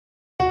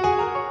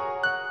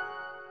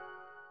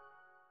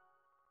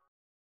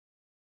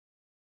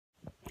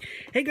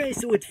Hey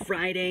guys, so it's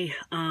Friday.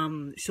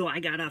 So I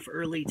got off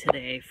early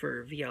today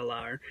for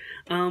VLR.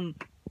 The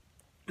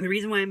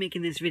reason why I'm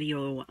making this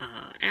video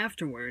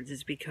afterwards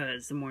is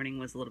because the morning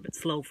was a little bit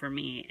slow for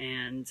me,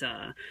 and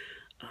to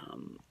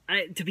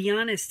be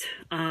honest,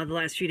 the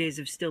last few days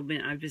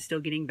I've been still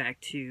getting back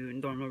to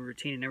normal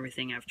routine and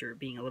everything after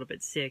being a little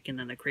bit sick, and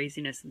then the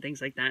craziness and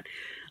things like that.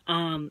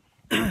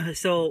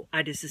 So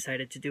I just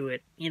decided to do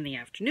it in the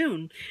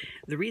afternoon.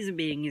 The reason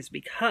being is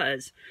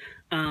because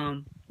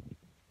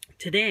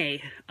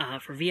today,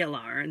 for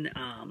VLR, and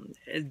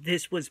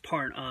this was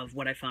part of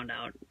what I found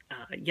out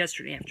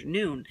yesterday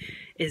afternoon,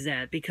 is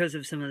that because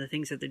of some of the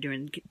things that they're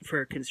doing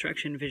for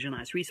construction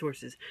visualized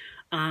resources,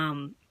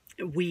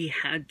 we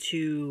had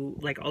to,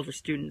 like, all the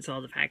students,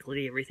 all the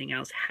faculty, everything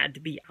else had to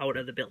be out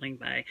of the building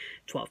by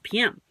 12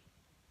 p.m.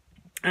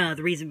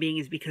 The reason being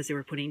is because they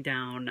were putting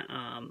down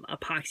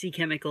epoxy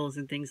chemicals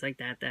and things like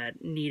that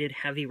that needed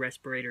heavy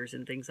respirators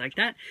and things like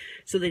that.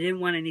 So they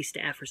didn't want any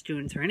staff or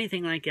students or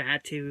anything like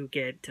that to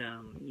get,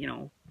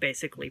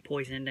 basically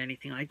poisoned,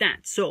 anything like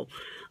that. So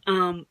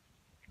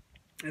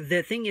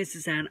the thing is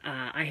that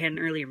I had an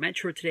earlier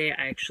metro today.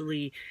 I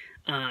actually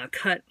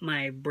cut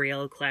my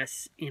Braille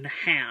class in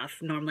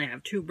half. Normally I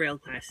have 2 Braille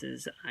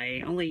classes.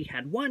 I only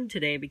had 1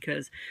 today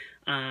because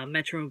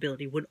Metro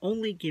Mobility would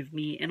only give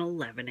me an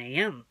 11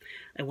 a.m.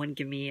 It wouldn't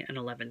give me an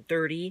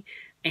 11:30,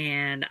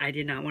 and I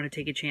did not want to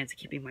take a chance of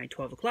keeping my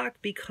 12 o'clock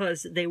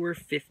because they were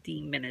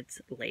 50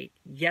 minutes late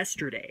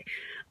yesterday.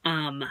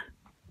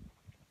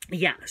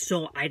 Yeah,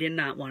 so I did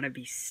not want to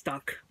be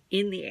stuck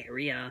in the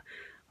area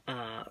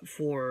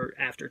for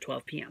after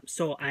 12 p.m.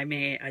 So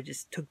I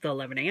just took the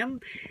 11 a.m.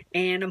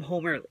 and I'm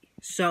home early.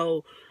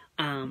 So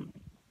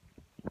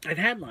I've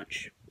had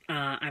lunch.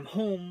 I'm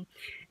home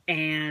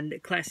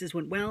and classes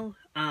went well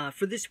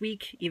for this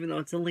week, even though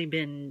it's only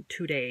been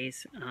 2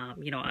 days,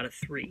 out of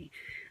 3,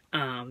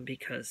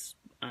 because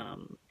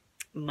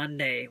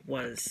Monday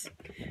was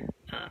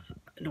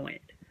no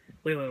wait.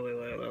 Wait.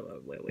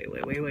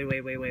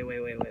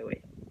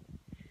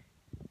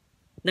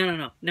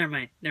 No. Never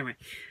mind.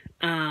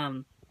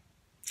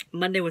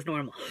 Monday was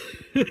normal.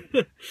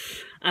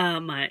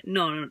 My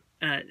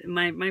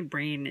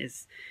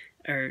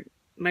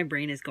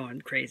brain is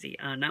going crazy.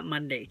 Not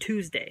Monday,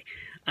 Tuesday.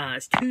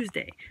 It's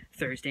Tuesday,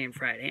 Thursday, and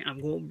Friday.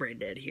 I'm going brain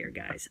dead here,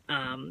 guys.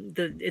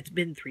 It's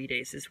been 3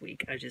 days this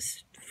week.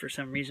 For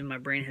some reason, my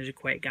brain hasn't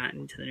quite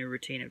gotten to the new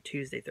routine of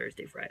Tuesday,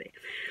 Thursday, Friday.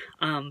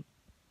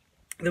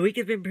 The week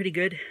has been pretty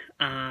good.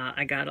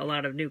 I got a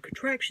lot of new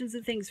contractions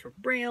and things for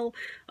Braille.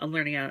 I'm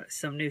learning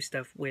some new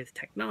stuff with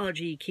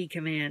technology, key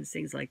commands,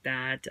 things like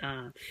that.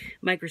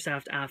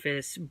 Microsoft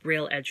Office,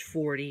 Braille Edge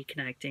 40,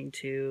 connecting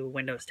to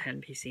Windows 10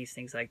 PCs,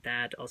 things like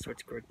that. All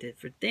sorts of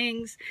different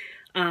things.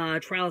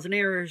 Trials and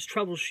errors,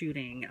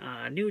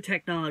 troubleshooting, new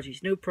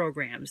technologies, new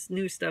programs,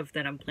 new stuff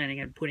that I'm planning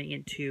on putting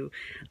into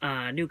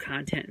new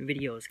content and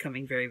videos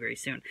coming very, very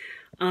soon.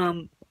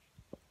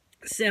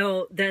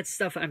 So that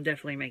stuff I'm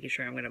definitely making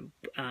sure I'm going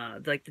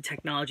to, like the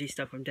technology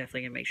stuff, I'm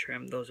definitely going to make sure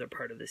those are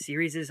part of the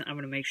series. I'm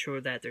going to make sure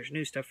that there's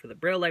new stuff for the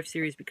Braille Life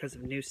series because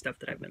of new stuff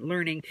that I've been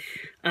learning,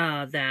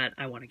 that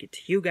I want to get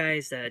to you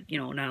guys, that,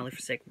 not only for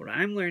the sake of what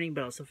I'm learning,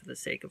 but also for the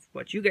sake of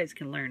what you guys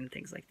can learn and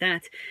things like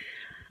that.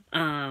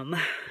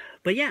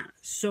 But yeah,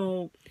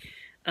 so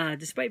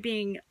despite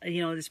having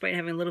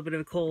a little bit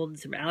of a cold,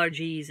 some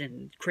allergies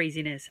and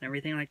craziness and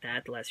everything like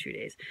that the last few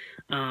days,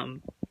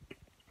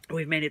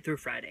 we've made it through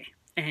Friday.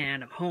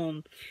 And I'm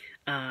home.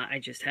 I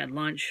just had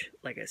lunch,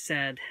 like I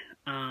said.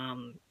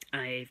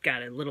 I've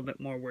got a little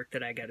bit more work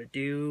that I got to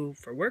do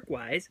for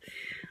work-wise.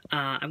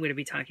 I'm going to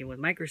be talking with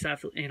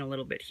Microsoft in a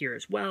little bit here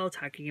as well,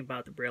 talking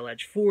about the Braille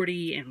Edge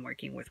 40 and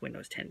working with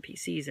Windows 10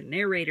 PCs and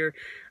Narrator,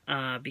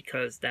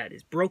 because that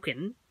is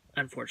broken,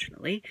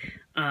 unfortunately.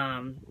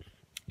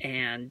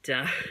 And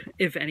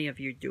if any of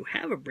you do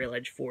have a Braille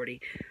Edge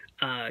 40,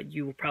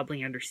 you will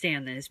probably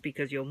understand this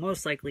because you'll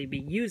most likely be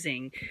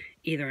using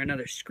either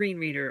another screen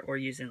reader or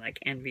using like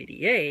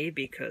NVDA,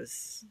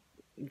 because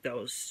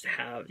those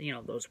have,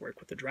 those work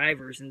with the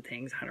drivers and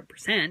things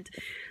 100%.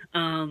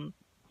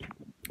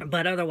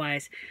 But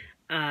otherwise,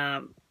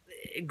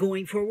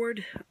 going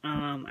forward,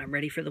 I'm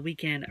ready for the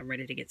weekend. I'm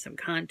ready to get some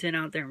content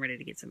out there. I'm ready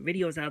to get some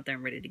videos out there.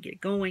 I'm ready to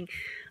get going.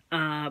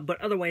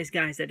 But otherwise,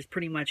 guys, that is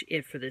pretty much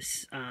it for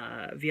this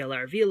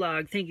VLR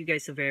vlog. Thank you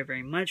guys so very,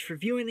 very much for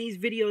viewing these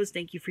videos.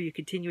 Thank you for your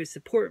continuous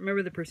support.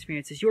 Remember, the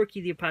perseverance is your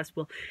key to the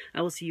impossible.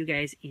 I will see you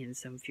guys in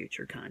some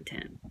future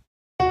content.